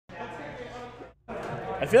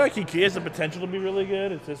I feel like he has the potential to be really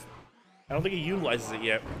good. It's just I don't think he utilizes it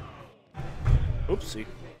yet. Oopsie.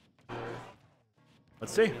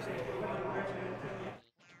 Let's see.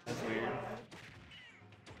 That's weird.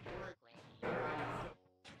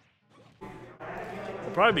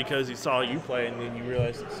 Well, probably because he saw you play and then you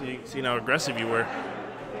realized, seeing how aggressive you were.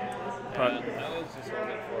 That was just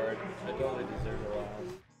looking for it. I totally deserve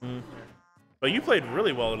a loss. But you played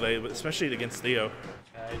really well today, especially against Theo.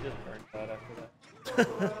 Yeah, I just burnt out after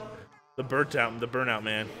that. The burnout,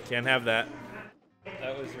 man. Can't have that.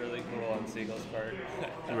 That was really cool on Seagull's part.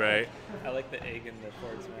 Right. I like the egg and the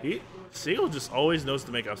forward smash. Seagull just always knows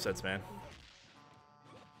to make upsets, man.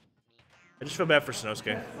 I just feel bad for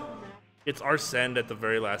Snowsuke. It's our send at the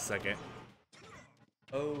very last second.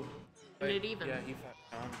 Oh. It even. Yeah, he fought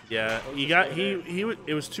Sean. Yeah,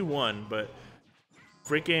 it was 2-1, but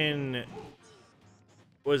freaking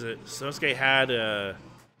what was it? Snowsuke had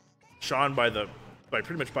Sean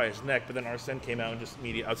pretty much by his neck, but then Arsene came out and just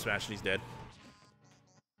immediately out smashed and he's dead.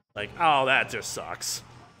 Like, oh, that just sucks.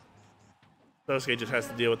 Snowsuke just has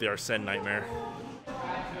to deal with the Arsene nightmare.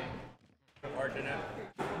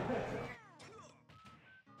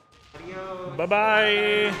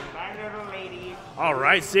 Bye-bye. All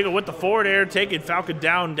right, Seagull with the forward air, taking Falcon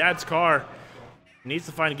down. Dad's car needs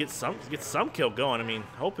to get some kill going. I mean,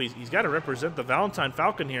 hopefully he's got to represent the Valentine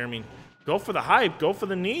Falcon here. I mean, go for the hype, go for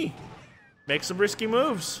the knee, make some risky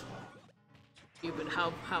moves. Yeah, but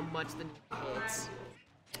how much the knee hits?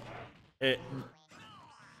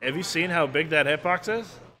 Have you seen how big that hitbox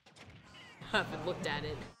is? I haven't looked at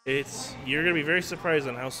it. You're gonna be very surprised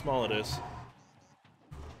on how small it is.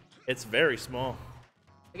 It's very small.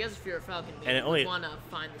 I guess if you're a Falcon, And you want to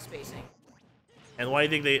find the spacing. And why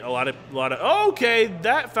do you think a lot of okay,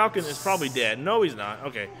 that Falcon is probably dead. No, he's not.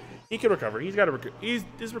 Okay, he can recover. He's got to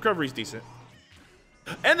his recovery's decent.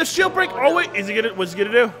 And the shield break. Oh wait, what's he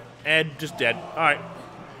gonna do? And just dead. All right,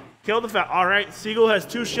 kill the Falcon. All right, Seagull has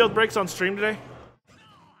 2 shield breaks on stream today.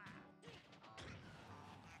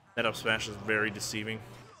 That up smash is very deceiving.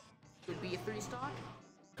 Could be a 3-stock.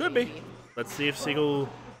 Could be. Let's see if Seagull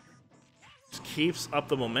just keeps up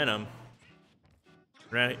the momentum.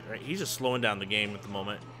 Right, he's just slowing down the game at the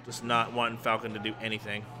moment. Just not wanting Falcon to do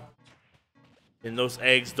anything. And those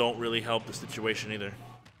eggs don't really help the situation either.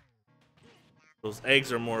 Those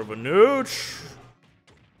eggs are more of a nooch.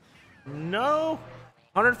 No.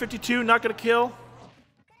 152, not gonna kill.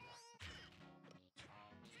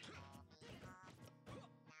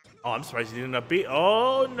 Oh, I'm surprised he didn't end up beat.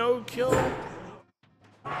 Oh, no kill.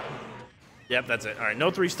 Yep, that's it. All right,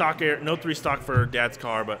 no 3-stock air, no 3-stock for Dad's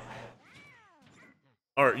car, but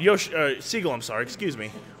or Yoshi, Seagull. I'm sorry. Excuse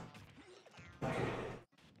me.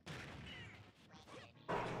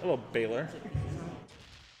 Hello, Baylor.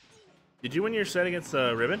 Did you win your set against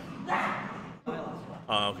Ribbon?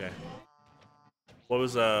 Oh, okay. What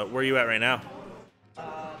was where are you at right now?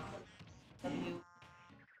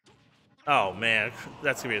 Oh man,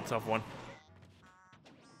 that's gonna be a tough one.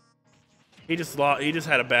 He just lost. He just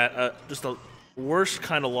had a bad, just a worst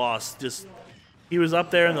kind of loss. Just he was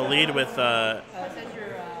up there in the lead with. Your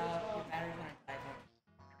battery's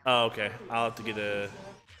Oh, okay. I'll have to get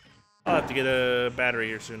a battery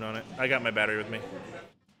here soon on it. I got my battery with me.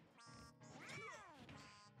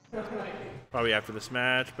 Probably after this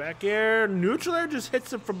match. Back air. Neutral air just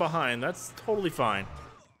hits him from behind. That's totally fine.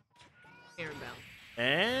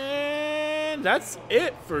 And that's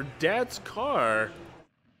it for Dad's car.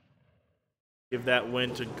 Give that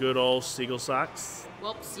win to good old SeagullSox.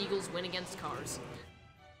 Well, Seagulls win against cars.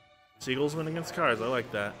 Seagulls win against cars. I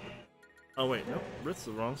like that. Oh, wait. Nope. That's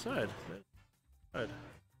the wrong side.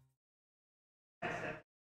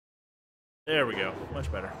 There we go.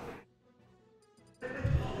 Much better.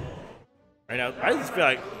 Right now, I just feel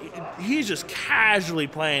like he's just casually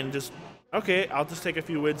playing. Just, okay, I'll just take a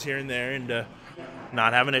few wins here and there and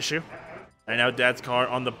not have an issue. Right now, Dad's car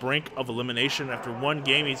on the brink of elimination. After one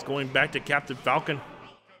game, he's going back to Captain Falcon.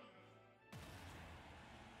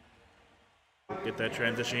 Get that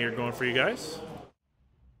transition here going for you guys.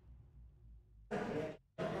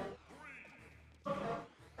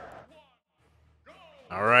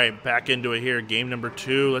 All right, back into it here. Game number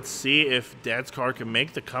 2. Let's see if Dad's car can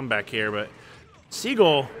make the comeback here. But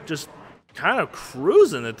Seagull just kind of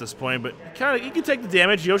cruising at this point. But he can take the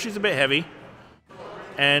damage. Yoshi's a bit heavy.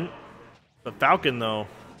 And the Falcon, though,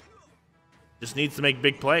 just needs to make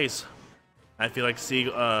big plays. I feel like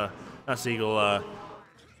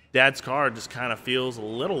Dad's car just kind of feels a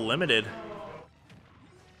little limited.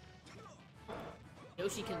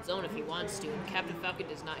 Yoshi can zone if he wants to, and Captain Falcon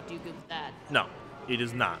does not do good with that. No, he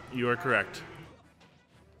does not. You are correct.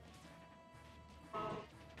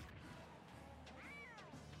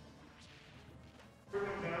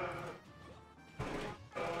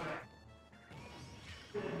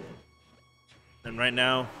 And right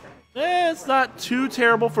now, it's not too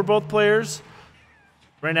terrible for both players.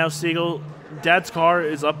 Right now, Seagull, Dad's car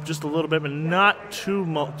is up just a little bit, but not too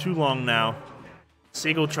long now.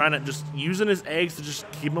 Seagull trying to just using his eggs to just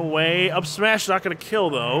keep him away. Up smash, not going to kill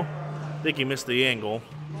though. I think he missed the angle.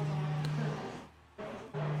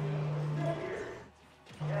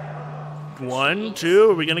 One,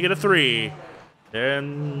 two, are we going to get a 3?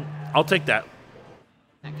 And I'll take that.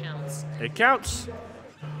 That counts. It counts.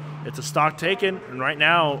 It's a stock taken, and right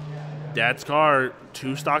now, Dad's car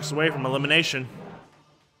 2 stocks away from elimination.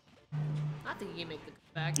 I think he can make the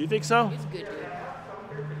comeback. Do you think so? He's a good dude.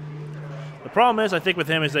 The problem is, I think with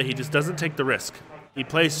him is that he just doesn't take the risk. He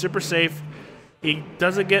plays super safe. He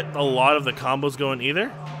doesn't get a lot of the combos going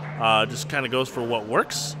either. Just kind of goes for what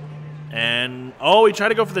works. And, oh, he tried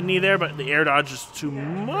to go for the knee there, but the air dodge is too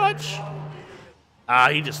much.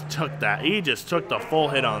 He just took that. He just took the full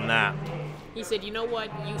hit on that. He said, you know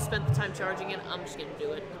what? You spent the time charging it. I'm just going to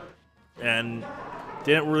do it. And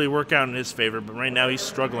didn't really work out in his favor, but right now he's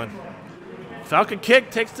struggling. Falcon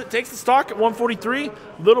kick takes the stock at 143. A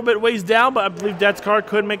little bit ways down, but I believe Dad's car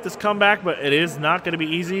could make this comeback, but it is not going to be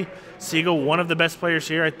easy. Seagull, one of the best players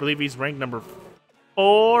here. I believe he's ranked number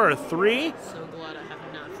 4 or 3. So glad I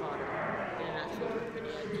have not fought in an actual tournament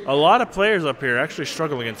yet. A lot of players up here actually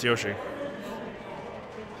struggle against Yoshi.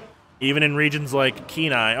 Even in regions like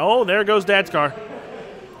Kenai. Oh, there goes Dad's car.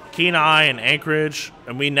 Kenai and Anchorage,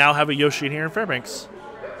 and we now have a Yoshi in here in Fairbanks.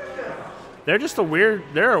 They're just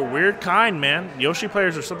they're a weird kind, man. Yoshi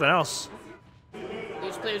players are something else.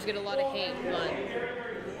 These players get a lot of hate, but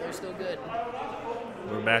they're still good.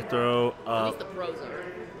 We're back throw. At least the pros are.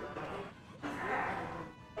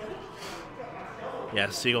 Yeah,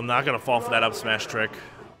 Seagull not going to fall for that up smash trick.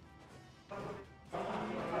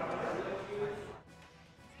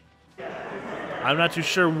 I'm not too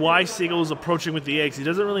sure why Seagull is approaching with the eggs. He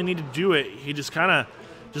doesn't really need to do it. He just kind of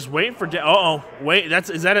just waiting for. Uh-oh, wait.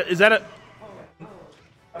 Is that a?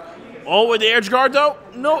 Oh, with the edge guard though?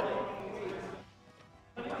 No.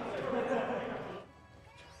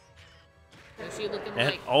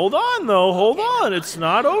 And hold on though. Hold on. It's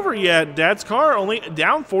not over yet. Dad's car only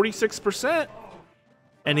down 46%.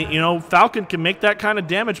 And you know Falcon can make that kind of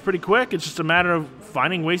damage pretty quick. It's just a matter of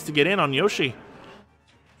finding ways to get in on Yoshi.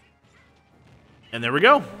 And there we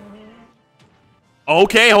go.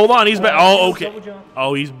 Okay, hold on. He's back. Oh, okay.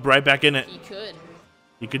 Oh, he's right back in it. He could.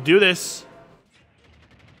 He could do this.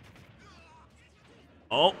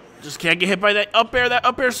 Oh, just can't get hit by that up air. That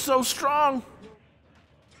up air's so strong.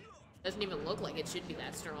 Doesn't even look like it should be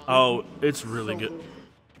that strong. Oh, it's really good.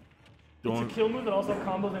 It's a kill move that also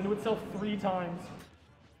combos into itself 3 times.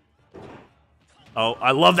 Oh,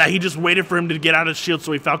 I love that. He just waited for him to get out of shield,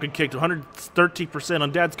 so he Falcon kicked 113%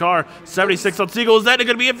 on Dad's car, 76 on Seagull. Is that going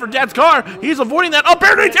to be it for Dad's car? He's avoiding that up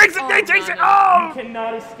air. He takes it. He takes it. Oh! You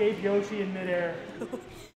cannot escape Yoshi in midair.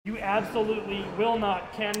 You absolutely will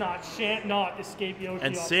not, cannot, shan't not escape Yoshi.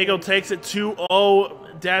 And Seagull takes it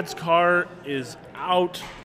 2-0. Dad's car is out.